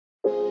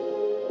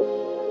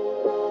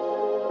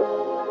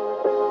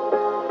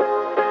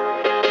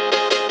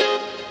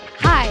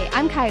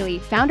I'm Kylie,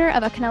 founder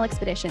of Acanel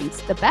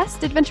Expeditions, the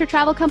best adventure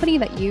travel company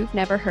that you've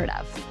never heard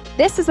of.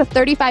 This is a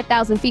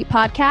 35,000 feet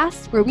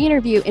podcast where we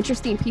interview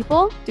interesting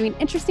people doing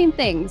interesting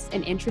things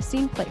in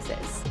interesting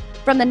places.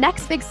 From the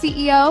next big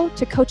CEO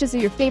to coaches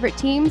of your favorite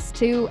teams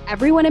to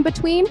everyone in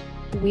between,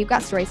 we've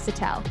got stories to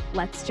tell.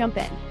 Let's jump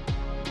in.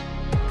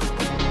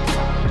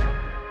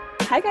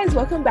 Hi guys,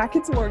 welcome back.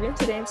 It's Morgan.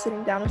 Today I'm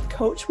sitting down with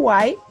Coach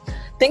White.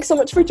 Thanks so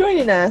much for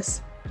joining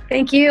us.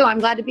 Thank you. I'm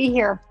glad to be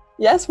here.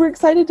 Yes, we're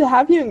excited to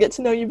have you and get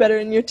to know you better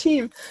and your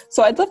team.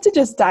 So I'd love to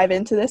just dive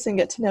into this and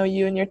get to know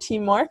you and your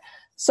team more.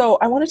 So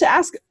I wanted to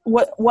ask,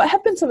 what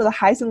have been some of the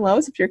highs and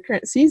lows of your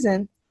current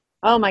season?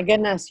 Oh my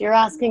goodness, you're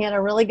asking at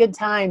a really good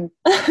time.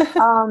 We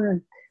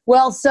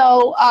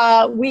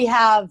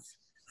had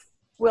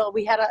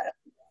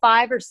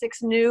 5 or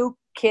 6 new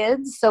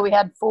kids. So we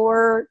had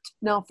 5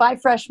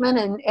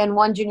 freshmen and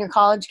 1 junior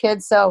college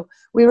kid. So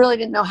we really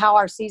didn't know how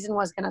our season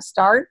was going to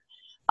start.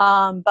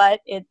 But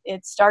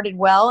it started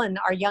well, and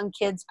our young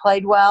kids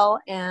played well.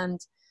 And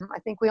I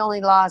think we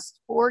only lost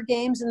 4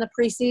 games in the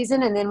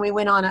preseason, and then we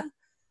went on a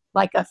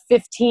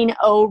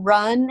 15-0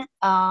 run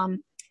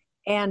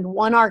and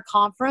won our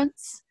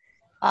conference,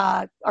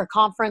 our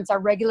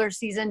regular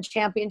season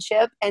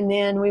championship. And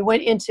then we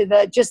went into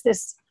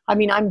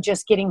I'm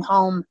just getting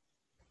home.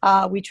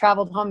 We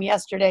traveled home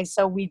yesterday,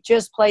 so we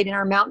just played in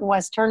our Mountain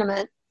West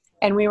tournament,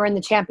 and we were in the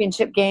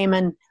championship game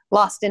and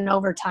lost in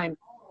overtime.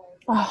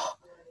 Oh,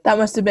 that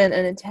must have been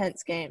an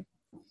intense game.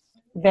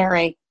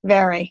 Very,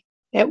 very.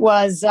 It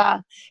was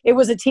a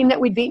team that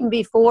we'd beaten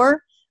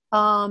before,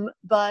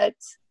 but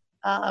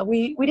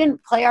we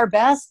didn't play our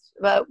best,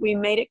 but we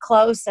made it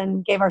close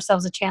and gave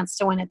ourselves a chance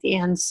to win at the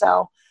end.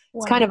 So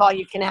it's kind of all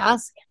you can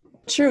ask.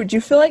 True. Do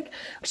you feel like,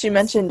 she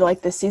mentioned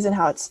this season,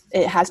 how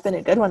it has been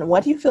a good one.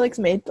 What do you feel like's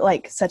made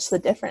such the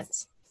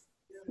difference?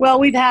 Well,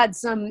 we've had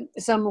some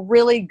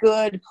really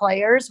good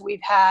players. We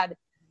have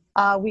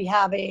the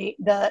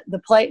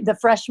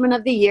freshman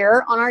of the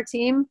year on our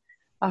team.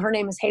 Her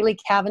name is Haley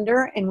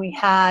Cavender, and we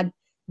had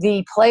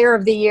the player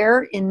of the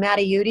year in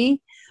Maddie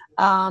Udy.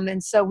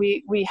 And so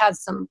we had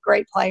some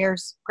great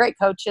players, great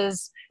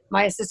coaches.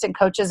 My assistant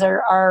coaches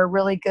are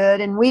really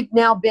good. And we've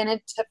now been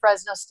into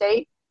Fresno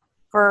State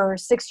for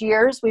 6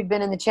 years. We've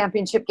been in the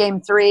championship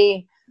game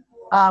 3.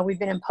 We've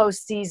been in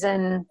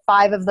postseason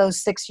 5 of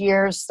those 6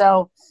 years.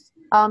 So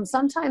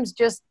sometimes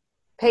just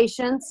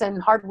patience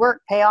and hard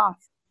work pay off.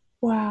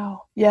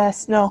 Wow.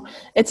 Yes. No,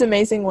 it's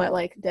amazing what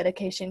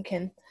dedication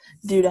can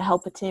do to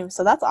help a team.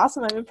 So that's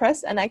awesome. I'm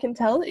impressed. And I can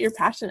tell that you're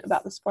passionate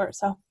about the sport.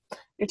 So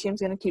your team's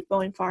going to keep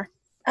going far.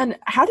 And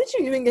how did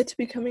you even get to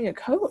becoming a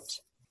coach?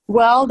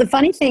 Well, the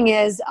funny thing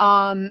is,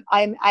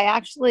 I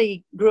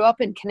actually grew up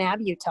in Kanab,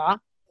 Utah.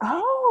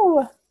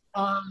 Oh.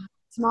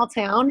 Small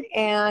town.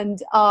 And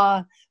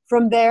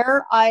from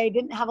there, I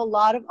didn't have a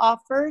lot of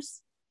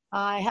offers.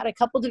 I had a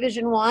couple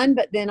Division I,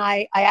 but then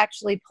I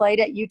actually played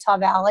at Utah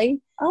Valley.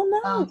 Oh,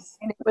 nice.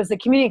 And it was a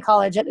community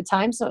college at the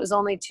time, so it was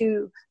only a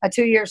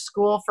 2-year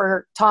school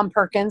for Tom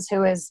Perkins,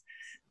 who is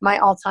my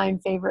all-time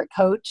favorite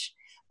coach.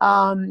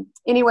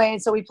 Anyway,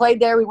 so we played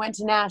there. We went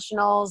to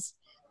nationals.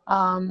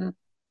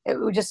 It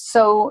was just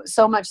so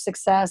much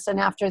success. And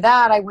after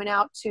that, I went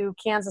out to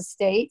Kansas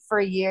State for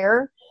a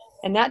year,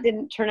 and that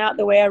didn't turn out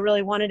the way I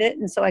really wanted it.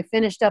 And so I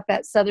finished up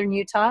at Southern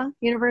Utah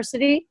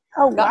University.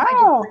 Oh, got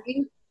wow. my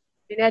degree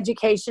in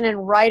education,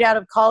 and right out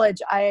of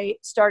college, I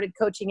started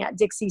coaching at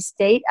Dixie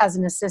State as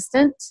an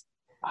assistant.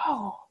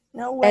 Oh,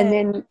 no way. And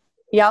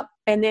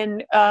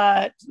then,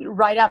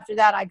 right after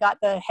that, I got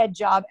the head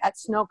job at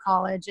Snow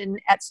College. And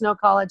at Snow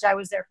College, I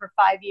was there for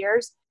 5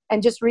 years.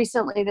 And just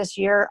recently this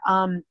year,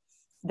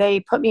 they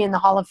put me in the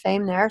Hall of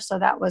Fame there. So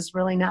that was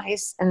really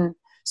nice and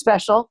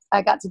special.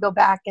 I got to go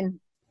back and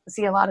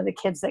see a lot of the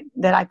kids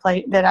that I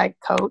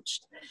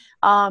coached.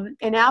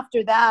 And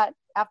after that,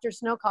 after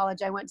Snow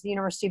College, I went to the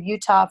University of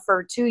Utah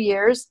for 2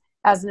 years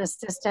as an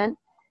assistant.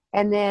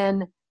 And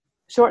then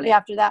shortly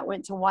after that,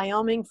 went to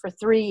Wyoming for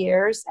 3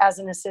 years as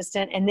an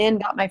assistant, and then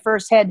got my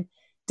first head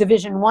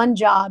Division I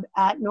job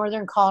at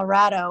Northern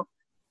Colorado.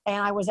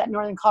 And I was at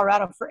Northern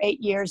Colorado for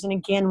 8 years. And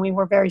again, we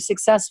were very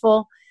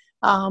successful.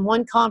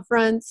 Won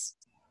conference,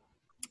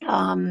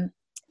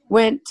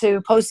 went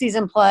to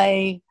postseason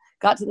play,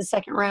 got to the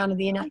second round of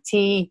the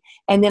NIT,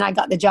 and then I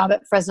got the job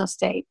at Fresno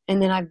State.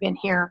 And then I've been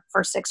here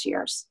for 6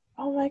 years.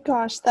 Oh my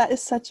gosh, that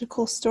is such a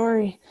cool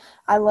story.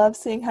 I love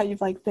seeing how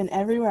you've been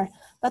everywhere.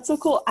 That's so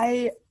cool.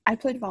 I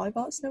played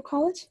volleyball at Snow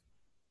College.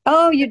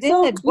 Oh, you did?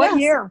 So, what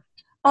year?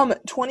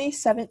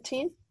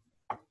 2017.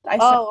 Okay.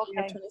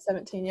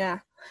 2017, yeah.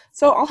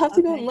 So I'll have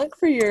to go and look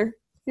for your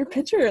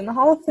picture in the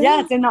Hall of Fame.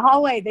 Yeah, it's in the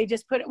hallway. They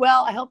just put it.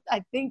 Well,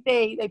 I think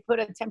they put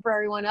a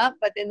temporary one up,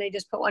 but then they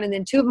just put one. And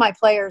then 2 of my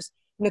players,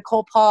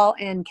 Nicole Paul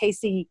and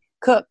Casey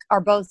Cook, are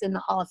both in the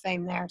Hall of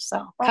Fame there.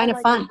 So kind of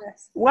fun.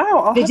 Goodness.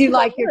 Wow. Did you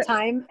like your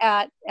time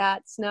at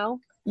Snow?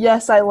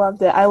 Yes, I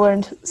loved it. I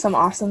learned some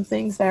awesome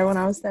things there when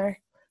I was there.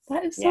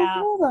 That is so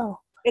cool, though.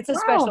 It's a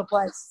special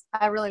place.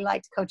 I really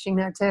liked coaching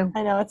there, too.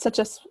 I know. It's such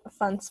a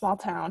fun, small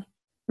town.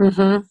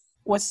 Mm-hmm.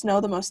 Was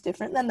Snow the most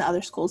different than the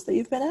other schools that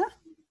you've been at?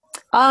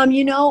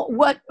 You know,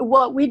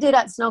 what we did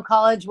at Snow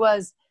College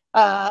was,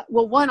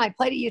 well, one, I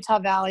played at Utah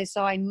Valley,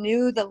 so I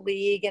knew the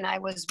league and I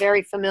was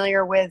very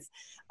familiar with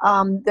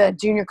the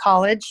junior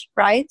college,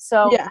 right?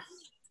 So Yeah.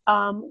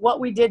 what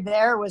we did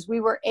there was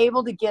we were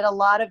able to get a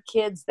lot of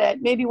kids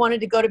that maybe wanted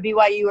to go to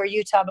BYU or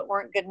Utah but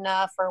weren't good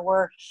enough, or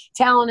were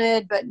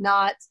talented but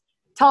not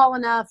tall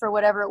enough, or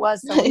whatever it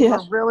was. So we Yeah.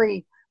 were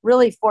really,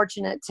 really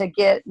fortunate to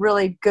get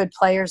really good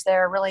players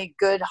there, really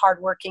good,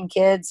 hardworking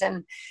kids.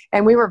 And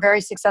we were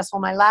very successful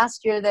my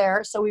last year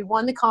there. So we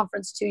won the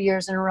conference 2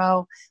 years in a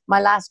row.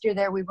 My last year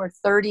there, we were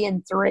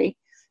 30-3.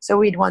 So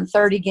we'd won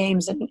 30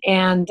 games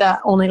and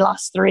only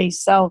lost 3.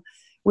 So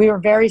we were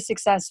very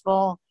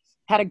successful,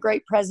 had a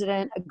great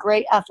president, a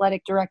great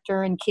athletic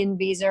director in Ken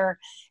Beezer.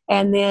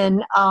 And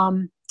then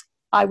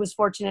I was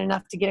fortunate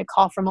enough to get a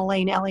call from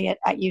Elaine Elliott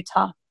at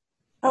Utah.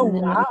 Oh, And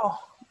then wow.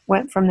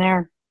 went from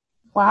there.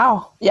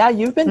 Wow. Yeah,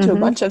 you've been to a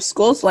bunch of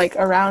schools like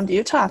around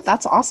Utah.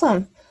 That's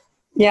awesome.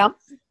 Yeah.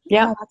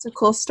 Yeah. Oh, that's a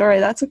cool story.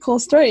 That's a cool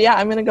story. Yeah,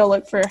 I'm going to go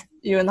look for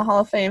you in the Hall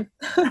of Fame.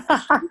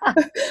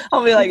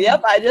 I'll be like,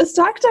 yep, I just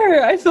talked to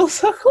her. I feel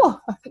so cool.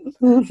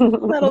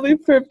 That'll be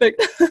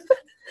perfect.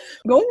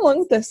 Going along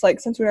with this, like,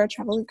 since we are a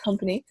traveling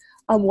company,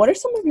 what are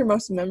some of your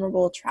most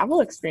memorable travel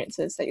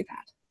experiences that you've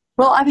had?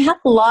 Well, I've had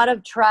a lot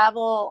of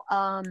travel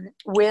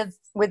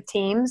with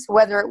teams,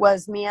 whether it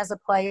was me as a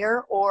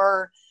player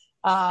or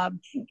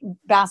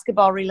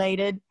basketball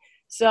related.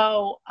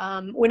 So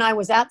when I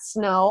was at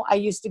Snow, I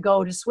used to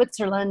go to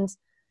Switzerland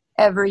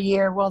every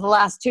year. Well, the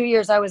last 2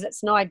 years I was at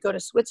Snow, I'd go to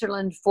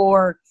Switzerland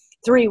for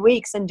 3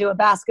 weeks and do a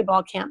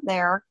basketball camp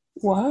there.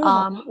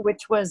 Wow.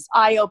 Which was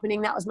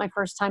eye-opening. That was my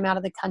first time out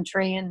of the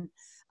country. And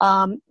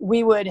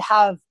we would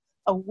have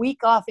a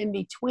week off in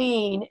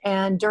between.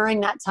 And during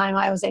that time,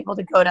 I was able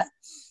to go to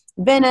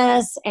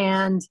Venice,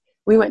 and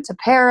we went to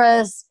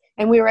Paris,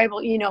 and we were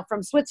able, you know,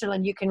 from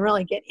Switzerland, you can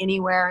really get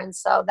anywhere. And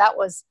so that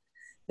was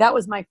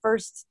my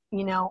first,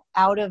 you know,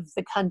 out of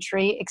the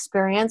country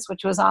experience,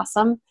 which was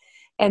awesome.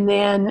 And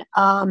then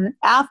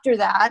after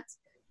that,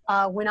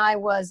 when I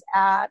was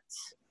at,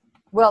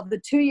 well,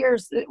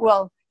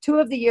 two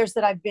of the years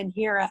that I've been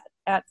here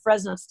at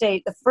Fresno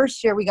State, the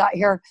first year we got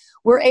here,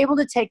 we're able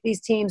to take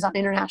these teams on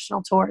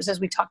international tours, as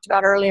we talked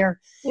about earlier.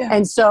 Yeah.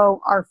 And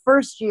so our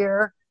first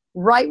year,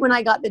 right when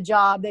I got the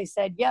job, they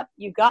said, yep,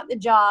 you got the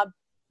job.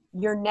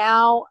 You're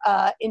now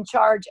in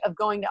charge of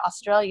going to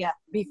Australia,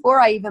 before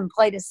I even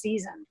played a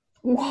season.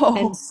 Whoa.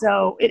 And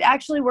so it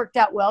actually worked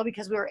out well,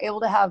 because we were able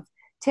to have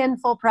 10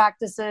 full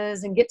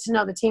practices and get to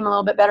know the team a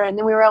little bit better. And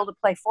then we were able to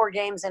play 4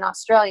 games in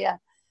Australia.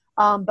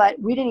 But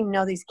we didn't even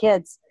know these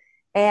kids.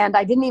 And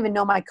I didn't even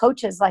know my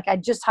coaches. Like, I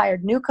just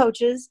hired new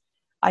coaches.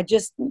 I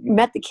just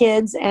met the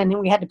kids, and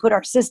we had to put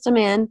our system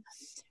in.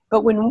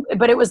 But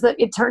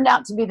it turned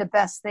out to be the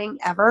best thing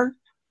ever.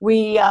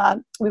 We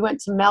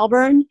went to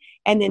Melbourne,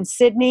 and then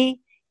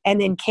Sydney,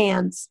 and then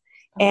Cairns.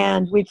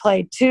 And we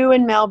played 2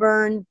 in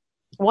Melbourne,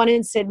 1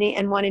 in Sydney,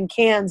 and 1 in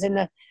Cairns.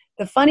 And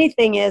the funny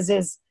thing is,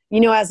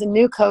 you know, as a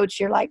new coach,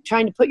 you're like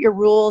trying to put your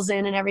rules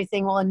in and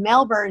everything. Well, in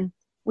Melbourne,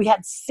 we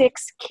had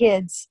 6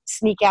 kids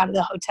sneak out of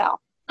the hotel.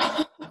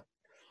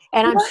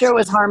 And I'm sure it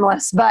was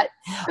harmless, but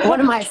one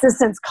of my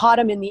assistants caught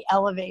him in the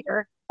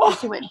elevator.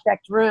 She went and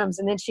checked rooms,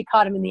 and then she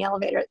caught him in the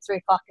elevator at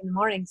 3:00 in the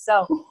morning.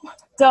 So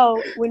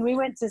when we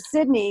went to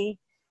Sydney,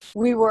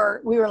 we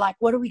were like,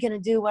 what are we going to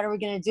do? What are we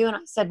going to do? And I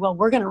said, well,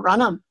 we're going to run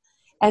them.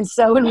 And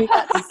so when we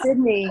got to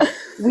Sydney,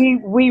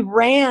 we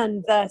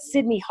ran the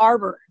Sydney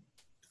Harbor,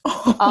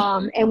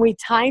 and we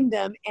timed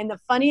them. And the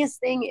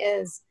funniest thing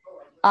is,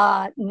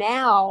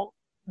 now,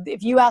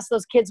 if you ask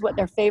those kids what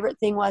their favorite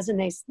thing was, and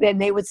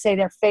they would say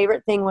their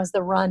favorite thing was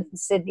the run in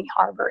Sydney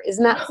Harbor.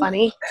 Isn't that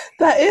funny?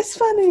 That is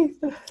funny.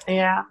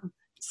 Yeah.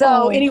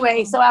 So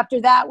anyway, so after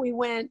that, we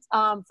went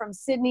from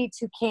Sydney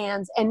to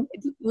Cairns. And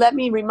let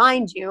me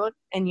remind you,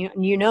 and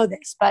you know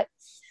this, but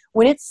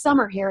when it's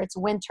summer here, it's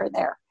winter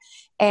there.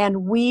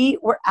 And we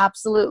were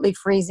absolutely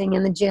freezing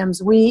in the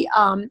gyms.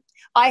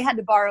 I had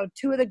to borrow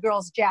 2 of the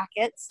girls'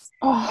 jackets,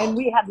 and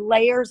we had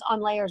layers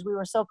on layers. We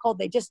were so cold.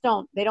 They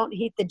don't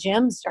heat the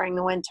gyms during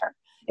the winter.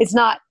 It's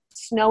not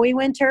snowy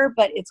winter,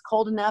 but it's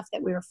cold enough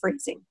that we were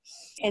freezing.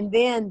 And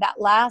then that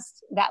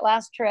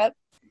last trip,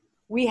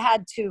 we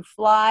had to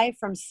fly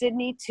from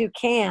Sydney to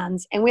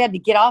Cairns, and we had to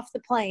get off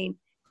the plane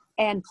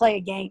and play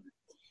a game.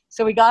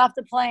 So we got off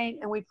the plane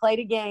and we played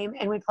a game,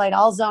 and we played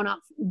all zone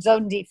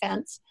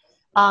defense.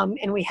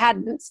 And we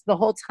hadn't the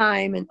whole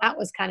time. And that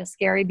was kind of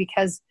scary,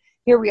 because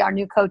here we are,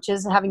 new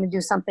coaches, and having to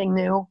do something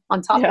new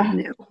on top of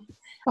new.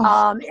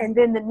 And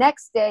then the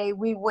next day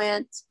we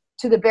went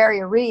to the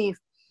Barrier Reef,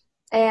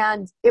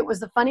 and it was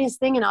the funniest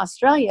thing in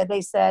Australia.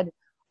 They said,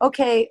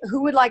 okay,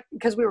 who would like,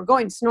 because we were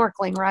going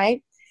snorkeling,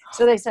 right?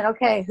 So they said,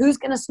 okay, who's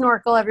going to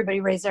snorkel? Everybody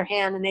raised their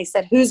hand. And they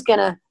said, who's going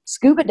to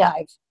scuba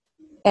dive?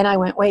 And I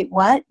went, wait,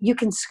 what? You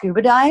can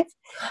scuba dive?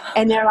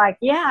 And they're like,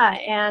 yeah.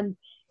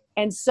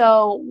 And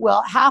so,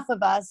 well, half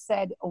of us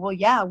said, well,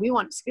 yeah, we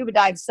want to scuba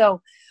dive.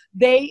 So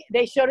they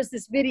showed us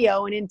this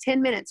video, and in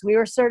 10 minutes we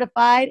were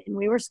certified and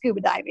we were scuba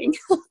diving.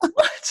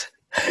 What?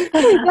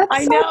 That's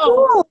I so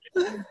know. cool.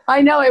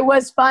 I know, it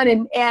was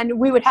fun, and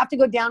we would have to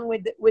go down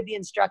with the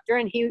instructor,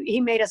 and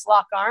he made us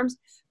lock arms,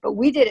 but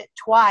we did it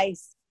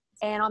twice.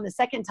 And on the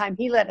second time,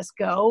 he let us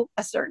go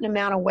a certain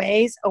amount of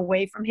ways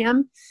away from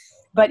him.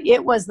 But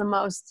it was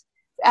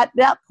at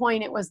that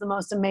point, it was the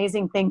most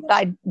amazing thing that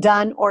I'd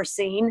done or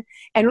seen.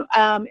 And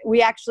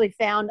we actually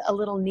found a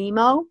little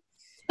Nemo,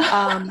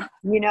 a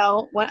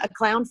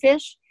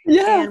clownfish.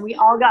 Yeah. And we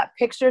all got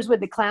pictures with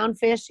the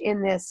clownfish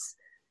in this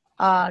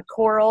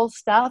coral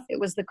stuff. It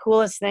was the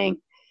coolest thing.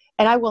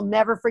 And I will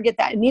never forget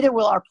that. And neither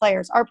will our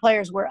players. Our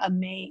players were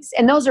amazed.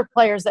 And those are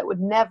players that would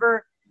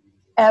never,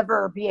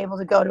 ever be able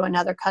to go to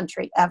another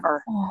country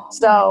ever. Oh.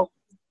 So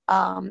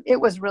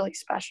it was really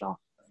special.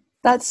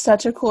 That's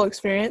such a cool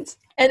experience.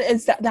 And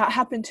is that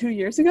happened 2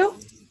 years ago?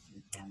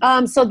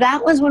 So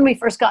that was when we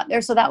first got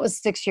there. So that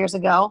was 6 years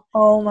ago.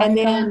 Oh my And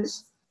then gosh.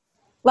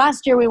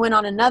 last year we went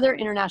on another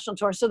international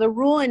tour. So the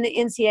rule in the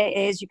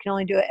NCAA is you can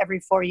only do it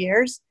every 4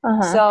 years.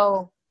 Uh-huh.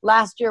 So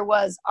last year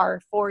was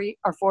our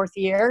fourth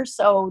year.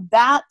 So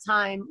that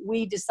time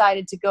we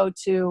decided to go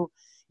to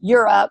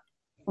Europe,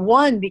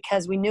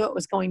 because we knew it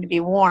was going to be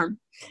warm.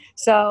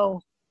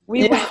 So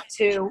we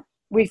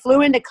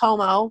flew into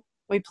Como.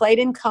 We played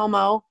in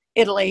Como,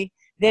 Italy.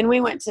 Then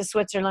we went to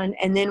Switzerland,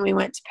 and then we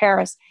went to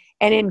Paris.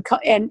 And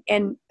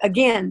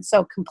again,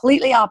 so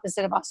completely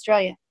opposite of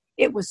Australia.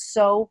 It was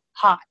so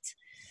hot.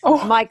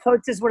 Oh. My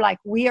coaches were like,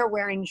 we are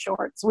wearing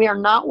shorts. We are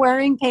not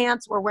wearing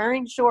pants. We're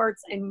wearing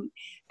shorts,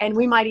 and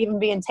we might even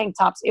be in tank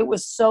tops. It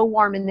was so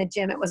warm in the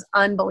gym. It was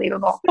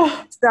unbelievable.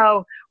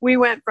 So we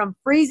went from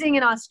freezing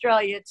in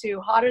Australia to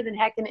hotter than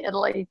heck in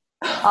Italy.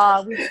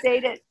 We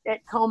stayed at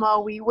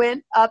Como. We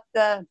went up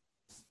the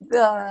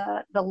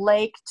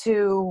lake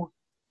to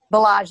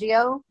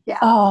Bellagio. Yeah.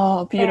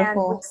 Oh,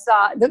 beautiful. And we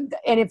saw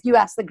and if you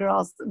ask the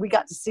girls, we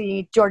got to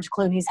see George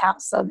Clooney's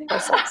house. So they were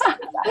so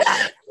excited about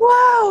that.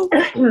 Wow.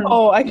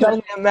 Oh, I can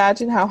only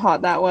imagine how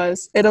hot that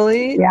was.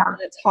 Italy, Yeah. when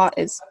it's hot,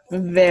 is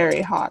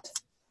very hot.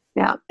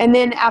 Yeah. And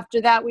then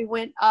after that, we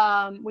went,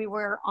 we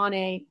were on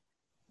a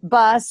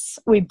bus.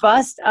 We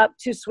bussed up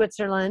to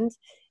Switzerland.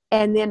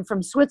 And then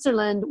from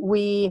Switzerland,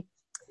 we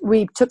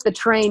took the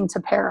train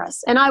to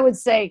Paris. And I would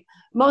say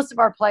most of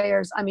our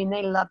players,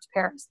 they loved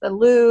Paris, the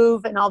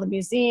Louvre and all the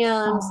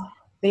museums,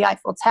 the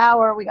Eiffel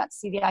Tower. We got to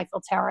see the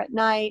Eiffel Tower at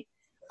night.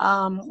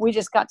 We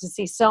just got to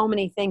see so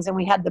many things, and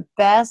we had the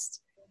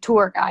best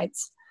tour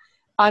guides.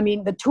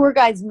 The tour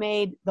guides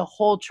made the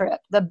whole trip.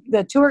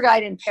 The tour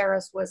guide in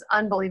Paris was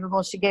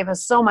unbelievable. She gave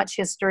us so much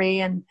history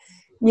and,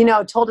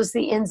 told us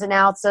the ins and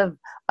outs of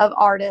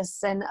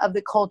artists and of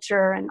the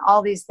culture and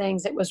all these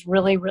things. It was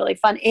really, really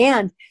fun.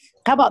 And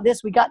how about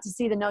this? We got to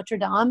see the Notre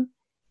Dame,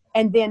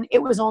 and then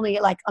it was only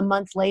like a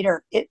month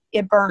later,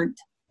 it burned.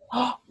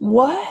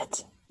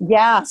 What?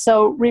 Yeah.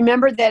 So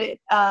remember that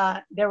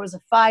there was a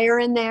fire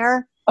in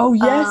there. Oh,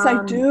 yes,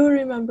 I do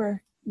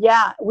remember.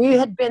 Yeah, we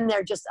had been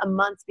there just a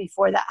month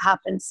before that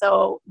happened.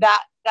 So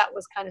that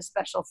was kind of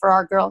special for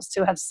our girls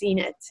to have seen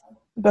it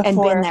and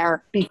been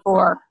there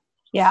before.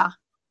 Yeah.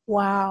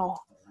 Wow.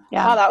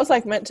 Yeah. Wow, that was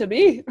like meant to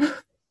be.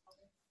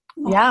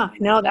 Yeah,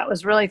 no, that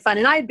was really fun.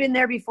 And I had been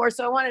there before,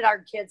 so I wanted our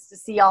kids to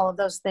see all of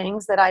those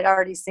things that I'd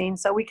already seen.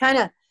 So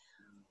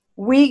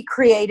we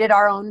created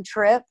our own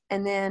trip,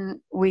 and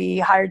then we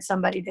hired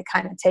somebody to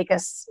kind of take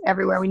us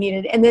everywhere we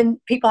needed. And then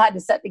people had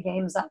to set the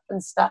games up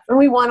and stuff. And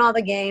we won all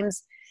the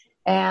games.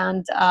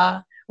 And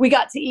we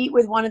got to eat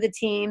with one of the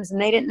teams,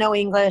 and they didn't know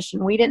English,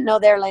 and we didn't know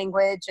their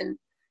language. And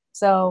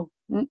so,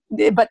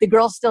 but the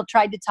girls still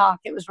tried to talk.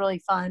 It was really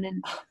fun.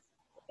 And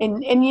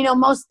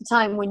most of the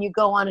time when you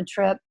go on a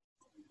trip,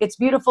 it's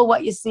beautiful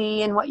what you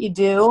see and what you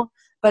do,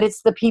 but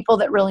it's the people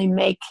that really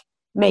make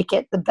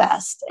it the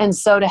best. And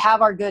so to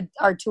have our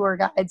tour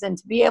guides and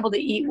to be able to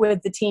eat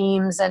with the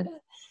teams and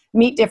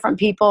meet different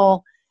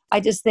people, I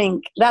just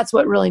think that's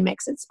what really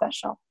makes it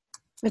special.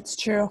 It's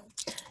true.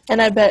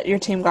 And I bet your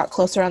team got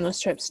closer on those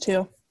trips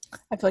too.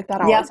 I feel like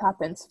that always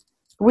happens.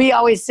 We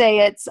always say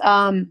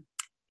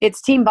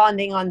it's team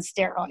bonding on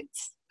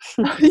steroids.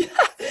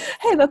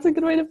 Hey, that's a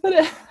good way to put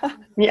it.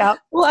 Yeah.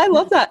 Well, I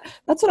love that.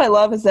 That's what I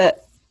love, is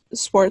that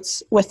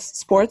with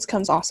sports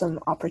comes awesome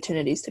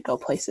opportunities to go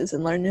places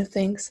and learn new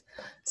things.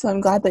 So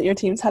I'm glad that your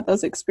teams had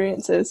those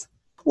experiences.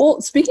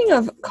 Well, speaking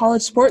of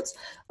college sports,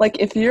 like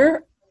if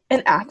you're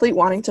an athlete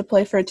wanting to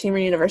play for a team or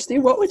university,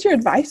 what would your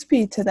advice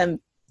be to them?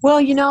 Well,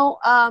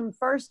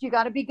 first you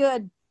got to be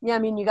good. Yeah,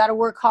 you got to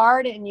work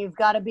hard, and you've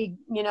got to be,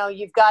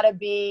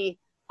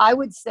 I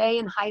would say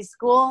in high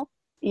school,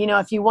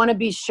 if you want to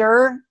be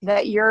sure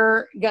that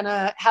you're going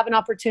to have an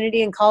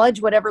opportunity in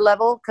college, whatever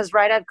level, because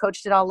I've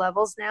coached at all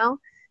levels now,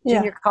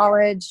 junior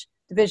college,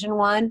 Division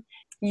I,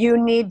 you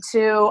need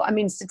to,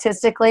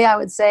 statistically, I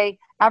would say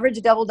average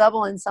a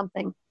double-double in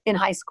something in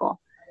high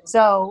school.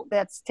 So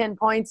that's 10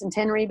 points and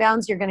 10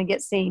 rebounds, you're going to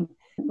get seen.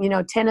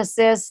 10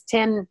 assists,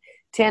 10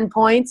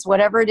 points,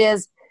 whatever it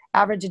is,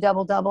 average a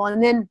double-double.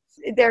 And then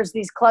there's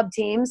these club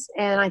teams,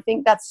 and I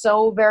think that's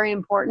so very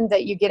important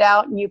that you get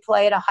out and you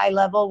play at a high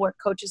level where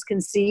coaches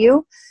can see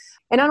you.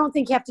 And I don't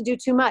think you have to do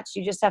too much.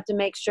 You just have to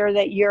make sure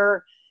that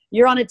you're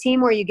you're on a team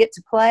where you get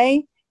to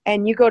play,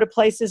 and you go to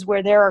places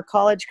where there are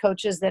college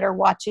coaches that are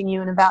watching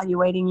you and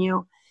evaluating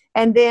you.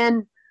 And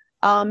then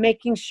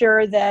making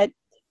sure that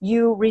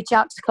you reach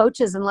out to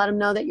coaches and let them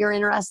know that you're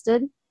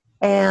interested,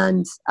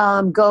 and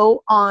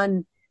go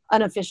on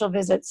unofficial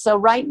visits. So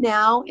right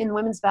now in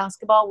women's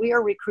basketball, we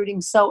are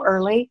recruiting so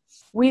early.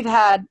 We've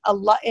had a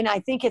lot, and I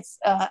think it's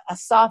a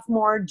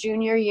sophomore,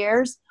 junior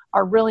years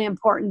are really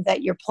important,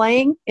 that you're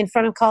playing in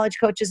front of college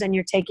coaches and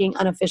you're taking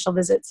unofficial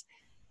visits.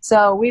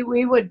 So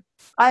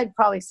I'd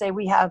probably say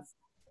we have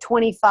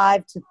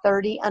 25 to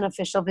 30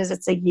 unofficial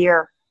visits a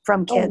year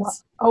from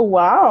kids. Oh,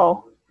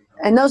 wow.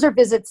 And those are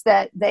visits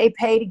that they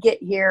pay to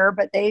get here,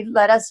 but they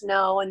let us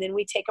know, and then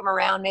we take them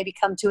around, maybe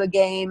come to a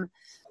game,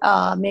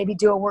 maybe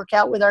do a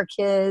workout with our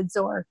kids,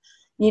 or,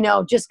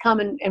 just come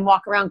and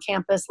walk around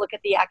campus, look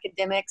at the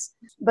academics.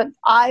 But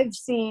I've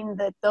seen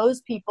that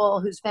those people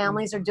whose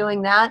families are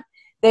doing that,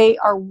 they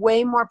are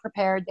way more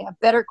prepared. They have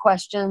better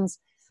questions.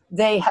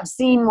 They have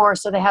seen more,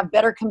 so they have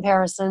better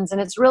comparisons. And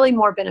it's really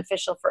more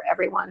beneficial for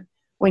everyone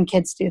when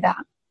kids do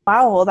that.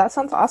 Wow. Well, that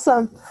sounds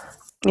awesome.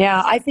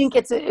 Yeah, I think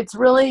it's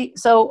really,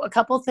 so a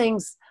couple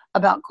things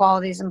about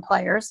qualities in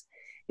players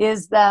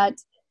is that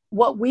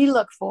what we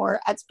look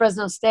for at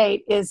Fresno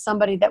State is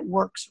somebody that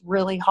works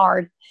really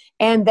hard,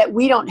 and that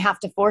we don't have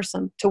to force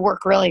them to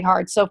work really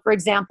hard. So, for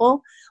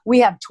example, we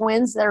have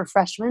twins that are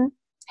freshmen,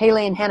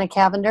 Haley and Hannah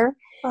Cavender,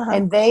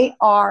 and they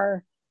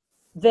are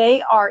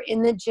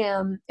in the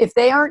gym. If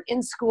they aren't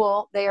in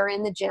school, they are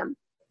in the gym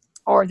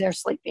or they're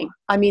sleeping.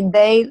 I mean,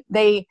 they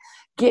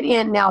get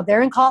in. Now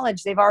they're in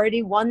college. They've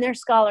already won their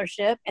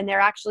scholarship, and they're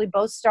actually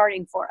both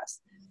starting for us.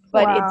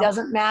 But It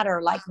doesn't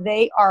matter. Like,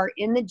 they are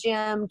in the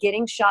gym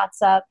getting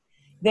shots up.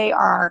 They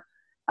are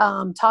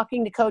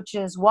talking to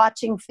coaches,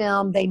 watching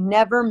film. They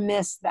never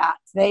miss that.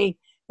 They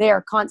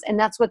are constant, and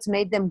that's what's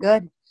made them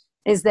good,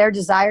 is their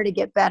desire to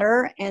get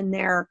better and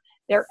their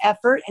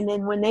effort. And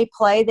then when they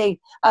play,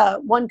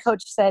 one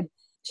coach said,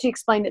 she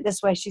explained it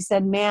this way. She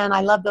said, "Man,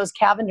 I love those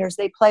Cavenders.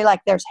 They play like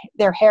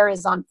their hair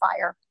is on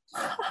fire."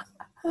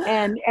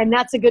 And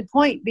that's a good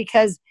point,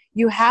 because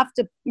you have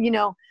to,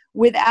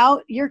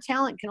 without, your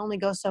talent can only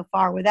go so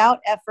far. Without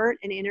effort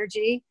and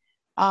energy,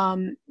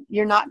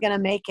 you're not going to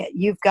make it.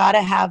 You've got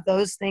to have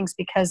those things,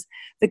 because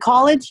the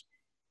college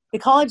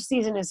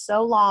season is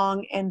so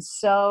long and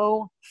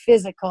so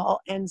physical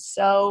and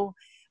so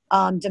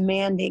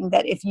demanding,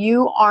 that if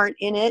you aren't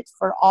in it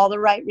for all the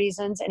right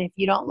reasons, and if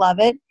you don't love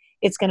it,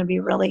 it's going to be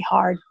really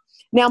hard.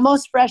 Now,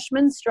 most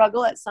freshmen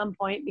struggle at some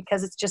point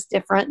because it's just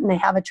different and they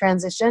have a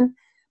transition.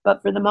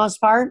 But for the most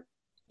part,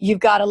 you've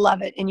got to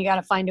love it, and you got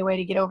to find a way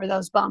to get over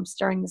those bumps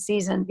during the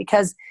season,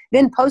 because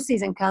then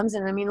postseason comes.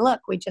 And I mean,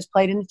 look, we just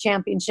played in the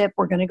championship.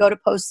 We're going to go to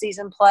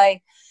postseason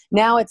play.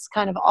 Now it's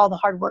kind of all the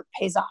hard work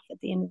pays off at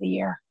the end of the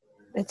year.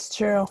 It's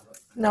true.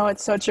 No,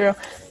 it's so true.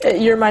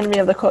 You reminded me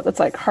of the quote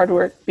that's like, hard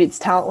work beats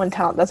talent when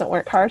talent doesn't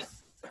work hard.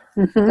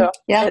 Mm-hmm. So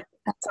yeah, it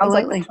sounds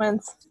like the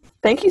twins.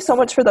 Thank you so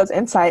much for those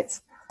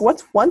insights.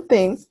 What's one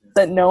thing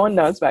that no one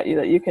knows about you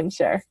that you can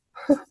share?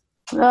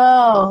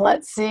 Oh,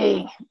 let's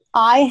see.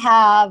 I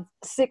have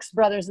 6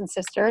 brothers and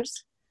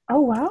sisters. Oh,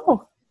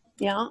 wow.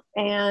 Yeah.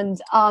 And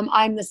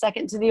I'm the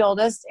second to the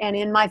oldest. And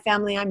in my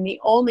family, I'm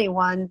the only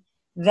one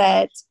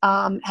that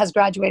has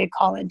graduated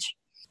college.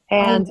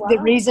 And the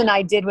reason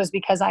I did was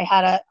because I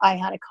had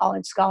a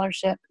college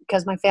scholarship,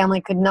 because my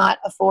family could not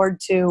afford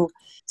to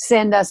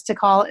send us to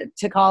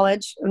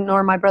college,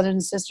 nor my brothers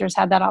and sisters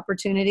had that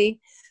opportunity.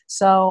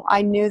 So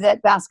I knew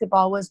that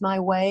basketball was my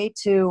way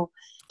to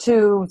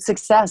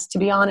success, to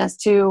be honest,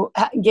 to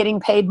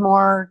getting paid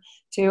more.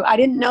 I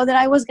didn't know that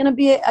I was going to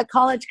be a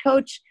college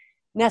coach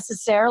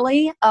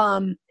necessarily.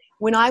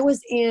 When I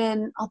was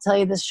I'll tell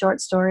you this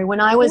short story.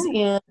 When I was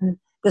in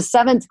the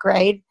 7th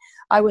grade,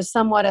 I was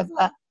somewhat of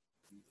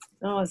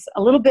I was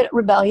a little bit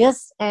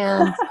rebellious,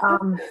 and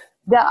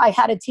that I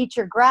had a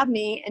teacher grab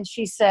me, and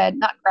she said,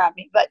 not grab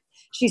me, but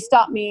she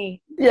stopped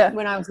me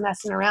when I was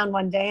messing around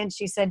one day, and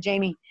she said,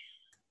 "Jamie,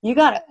 you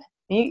gotta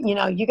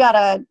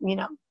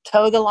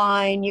toe the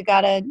line. You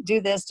gotta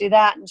do this, do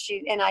that."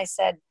 And I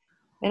said,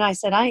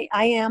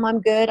 I'm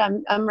good.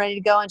 I'm ready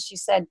to go. And she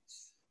said,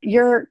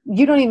 you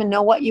don't even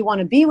know what you want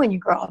to be when you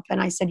grow up.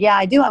 And I said, "Yeah,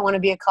 I do. I want to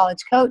be a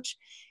college coach."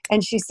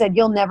 And she said,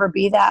 "You'll never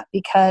be that,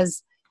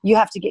 because you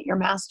have to get your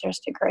master's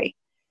degree."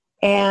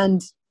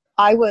 And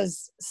I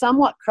was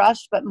somewhat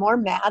crushed, but more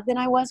mad than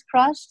I was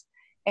crushed.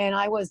 And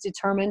I was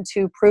determined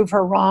to prove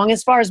her wrong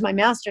as far as my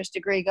master's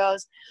degree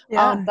goes.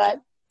 Yeah. But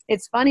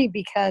it's funny,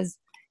 because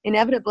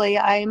inevitably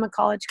I am a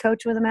college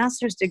coach with a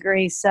master's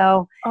degree.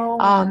 So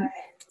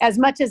as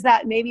much as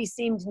that maybe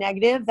seemed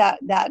negative,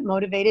 that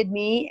motivated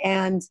me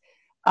and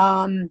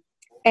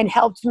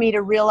helped me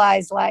to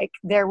realize, like,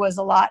 there was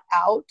a lot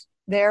out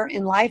there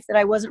in life that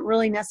I wasn't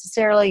really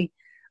necessarily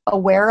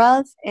aware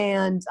of.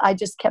 And I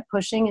just kept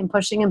pushing and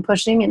pushing and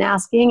pushing and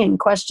asking and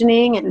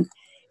questioning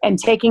and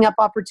taking up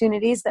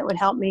opportunities that would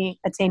help me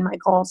attain my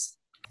goals.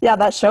 Yeah,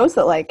 that shows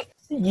that, like,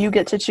 you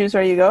get to choose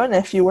where you go, and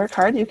if you work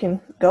hard, you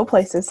can go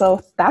places. So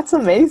that's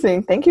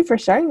amazing. Thank you for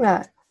sharing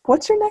that.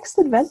 What's your next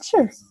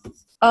adventure?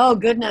 Oh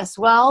goodness.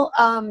 Well,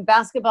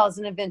 basketball is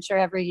an adventure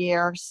every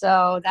year.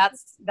 So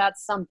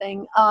that's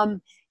something,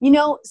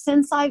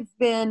 since I've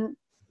been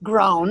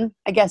grown,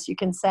 I guess you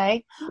can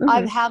say,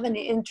 I have an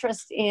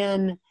interest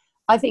in,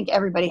 I think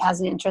everybody has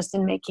an interest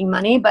in making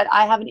money, but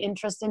I have an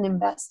interest in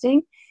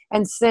investing.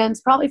 And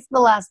since probably for the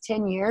last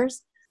 10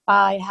 years,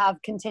 I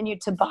have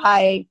continued to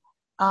buy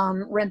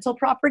rental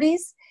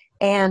properties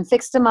and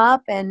fixed them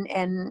up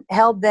and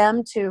held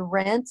them to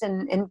rent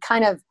and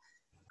kind of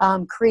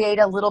create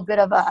a little bit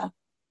of a,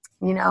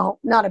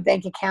 not a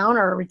bank account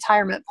or a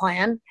retirement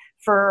plan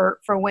for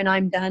when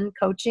I'm done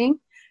coaching.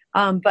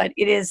 But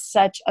it is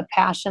such a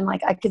passion.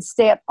 Like I could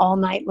stay up all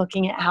night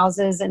looking at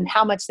houses and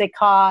how much they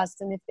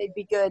cost and if they'd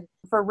be good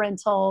for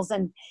rentals.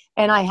 And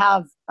I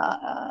have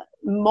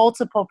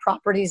multiple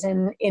properties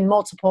in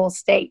multiple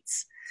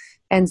states.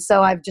 And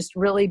so I've just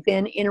really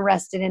been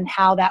interested in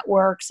how that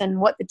works and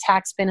what the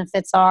tax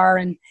benefits are.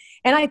 And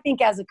I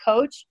think as a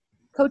coach,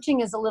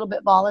 coaching is a little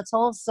bit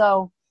volatile.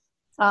 So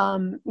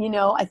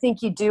I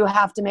think you do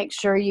have to make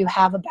sure you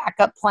have a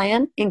backup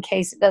plan in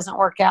case it doesn't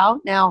work out.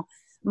 Now,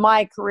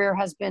 my career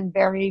has been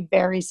very,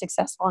 very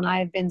successful, and I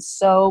have been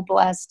so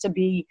blessed to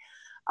be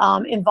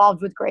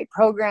involved with great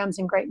programs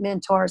and great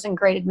mentors and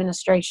great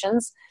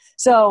administrations.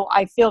 So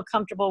I feel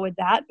comfortable with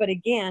that. But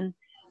again,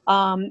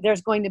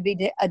 there's going to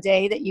be a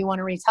day that you want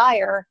to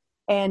retire.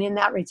 And in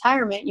that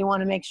retirement, you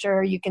want to make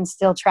sure you can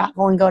still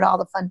travel and go to all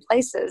the fun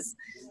places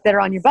that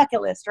are on your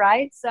bucket list,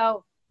 right?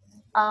 So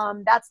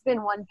that's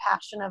been one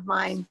passion of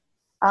mine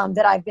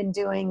that I've been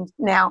doing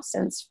now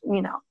since,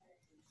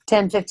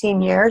 10,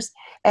 15 years.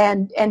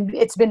 And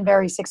it's been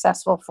very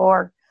successful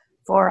for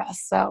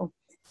us. So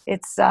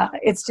it's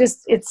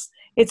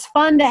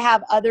fun to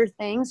have other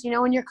things.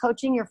 When you're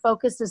coaching, your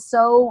focus is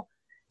so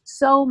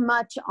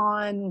much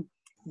on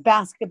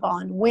basketball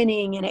and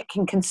winning, and it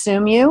can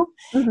consume you,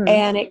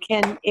 and it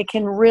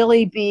can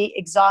really be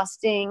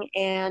exhausting.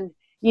 And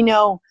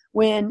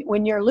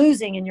when you're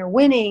losing and you're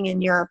winning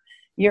and you're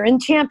in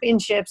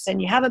championships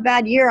and you have a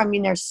bad year, I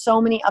mean, there's so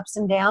many ups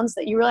and downs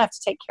that you really have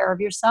to take care of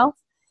yourself.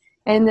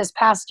 And this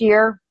past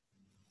year,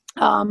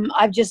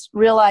 I've just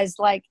realized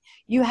like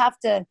you have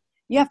to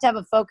have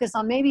a focus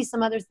on maybe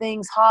some other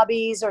things,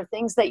 hobbies or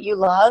things that you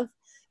love,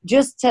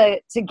 just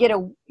to get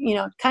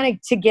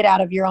to get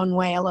out of your own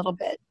way a little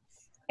bit.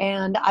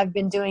 And I've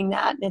been doing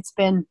that.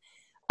 And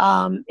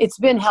it's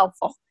been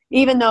helpful.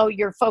 Even though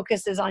your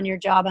focus is on your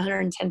job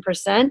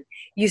 110%,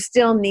 you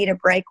still need a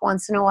break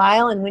once in a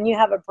while. And when you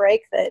have a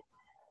break that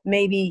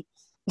maybe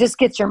just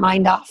gets your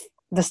mind off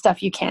the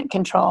stuff you can't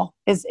control,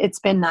 it's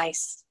been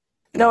nice.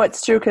 No,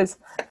 it's true, because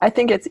I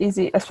think it's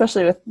easy,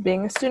 especially with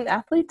being a student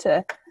athlete,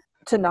 to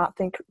not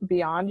think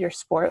beyond your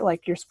sport.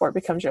 Like your sport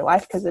becomes your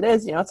life, because it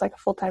is, it's like a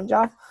full-time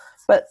job.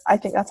 But I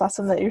think that's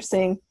awesome that you're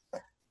saying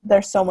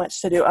there's so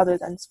much to do other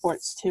than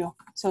sports too.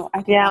 So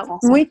I think that's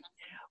awesome.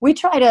 We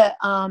try to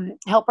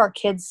help our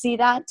kids see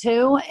that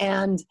too,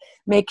 and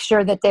make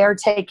sure that they're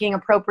taking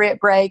appropriate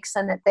breaks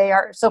and that they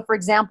are. So for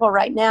example,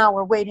 right now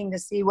we're waiting to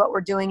see what we're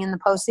doing in the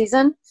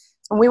postseason,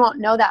 and we won't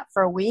know that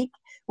for a week.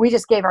 We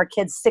just gave our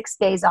kids 6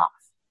 days off.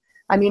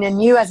 I mean,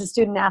 and you as a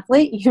student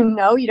athlete,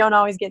 you don't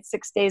always get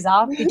 6 days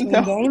off between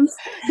games.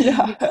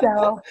 Yeah.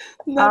 So,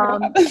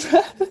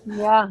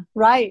 yeah,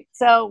 right.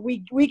 So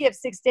we give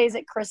 6 days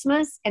at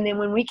Christmas. And then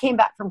when we came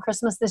back from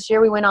Christmas this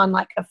year, we went on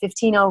like a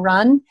 15-0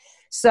 run.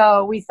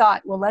 So we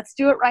thought, well, let's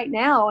do it right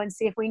now and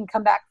see if we can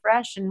come back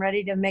fresh and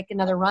ready to make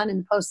another run in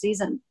the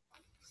postseason.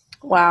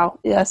 Wow.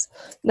 Yes.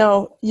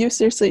 No, you're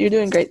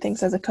doing great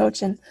things as a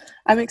coach. And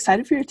I'm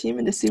excited for your team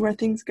and to see where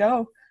things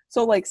go.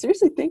 So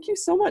seriously, thank you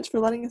so much for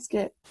letting us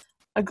get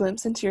a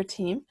glimpse into your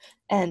team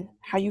and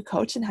how you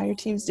coach and how your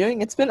team's doing.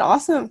 It's been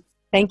awesome.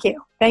 Thank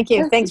you.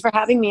 Yes. Thanks for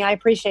having me. I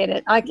appreciate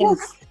it. I can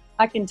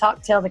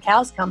talk till the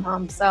cows come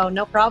home. So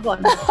no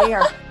problem.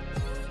 Here.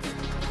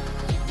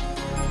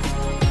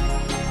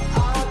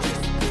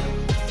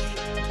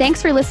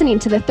 Thanks for listening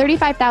to the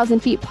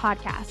 35,000 Feet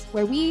podcast,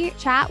 where we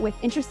chat with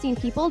interesting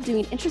people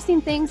doing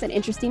interesting things in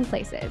interesting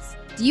places.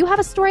 Do you have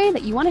a story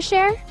that you want to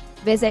share?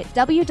 Visit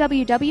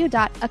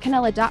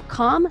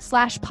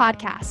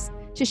www.acanela.com/podcast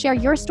to share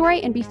your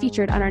story and be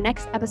featured on our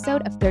next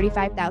episode of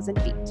 35,000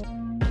 Feet.